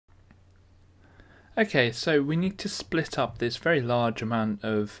Okay, so we need to split up this very large amount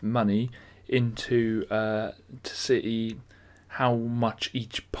of money into to see how much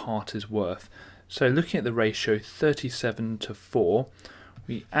each part is worth. So looking at the ratio 37 to 4,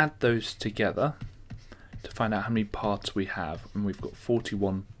 we add those together to find out how many parts we have, and we've got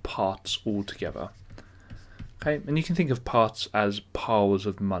 41 parts altogether. Okay, and you can think of parts as piles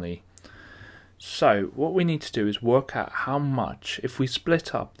of money. So what we need to do is work out how much, if we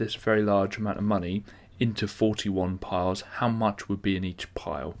split up this very large amount of money into 41 piles, how much would be in each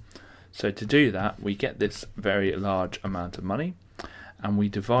pile. So to do that, we get this very large amount of money and we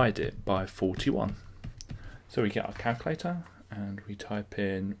divide it by 41. So we get our calculator and we type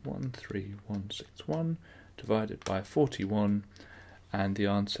in 13161 divided by 41, and the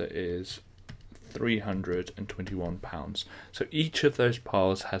answer is £321. So each of those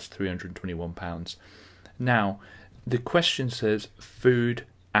piles has £321. Now, the question says food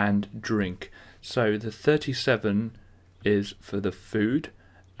and drink. So the 37 is for the food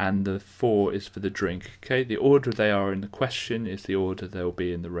and the 4 is for the drink. Okay, the order they are in the question is the order they'll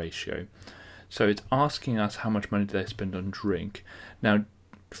be in the ratio. So it's asking us how much money do they spend on drink. Now,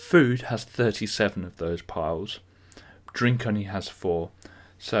 food has 37 of those piles. Drink only has 4.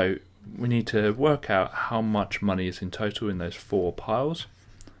 So we need to work out how much money is in total in those 4 piles.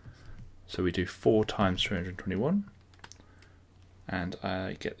 So we do 4 times 321, and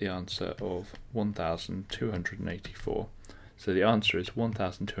I get the answer of 1,284. So the answer is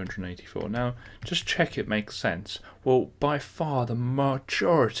 1,284. Now, just check it makes sense. Well, by far the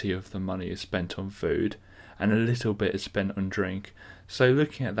majority of the money is spent on food, and a little bit is spent on drink. So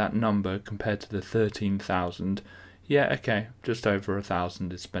looking at that number compared to the 13,000, yeah, okay, just over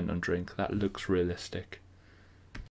 1,000 is spent on drink. That looks realistic.